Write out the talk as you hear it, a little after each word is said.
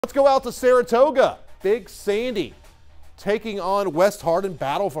Let's go out to Saratoga. Big Sandy taking on West Hardin.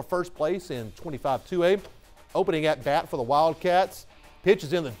 Battle for first place in 25-2A. Opening at bat for the Wildcats. Pitch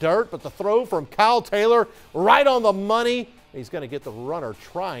is in the dirt, but the throw from Kyle Taylor right on the money. He's going to get the runner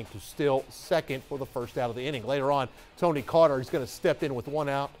trying to steal second for the first out of the inning. Later on, Tony Carter is going to step in with one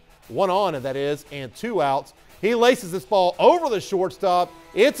out, one on, and that is, and 2 outs. He laces this ball over the shortstop.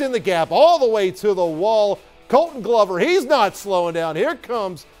 It's in the gap all the way to the wall. Colton Glover, he's not slowing down. Here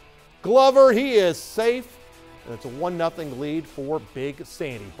comes Glover. He is safe. And it's a 1-0 lead for Big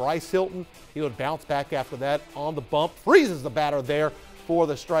Sandy. Bryce Hilton, he would bounce back after that on the bump. Freezes the batter there for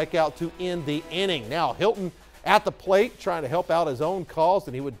the strikeout to end the inning. Now Hilton at the plate trying to help out his own cause,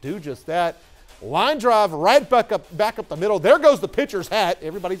 and he would do just that. Line drive right back up the middle. There goes the pitcher's hat.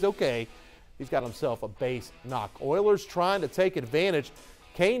 Everybody's okay. He's got himself a base knock. Oilers trying to take advantage.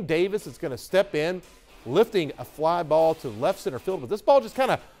 Kane Davis is going to step in, lifting a fly ball to left center field, but this ball just kind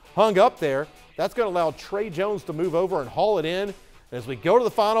of hung up there. That's going to allow Trey Jones to move over and haul it in. And as we go to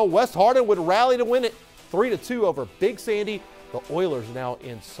the final, West Hardin would rally to win it 3-2 over Big Sandy. The Oilers now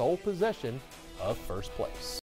in sole possession of first place.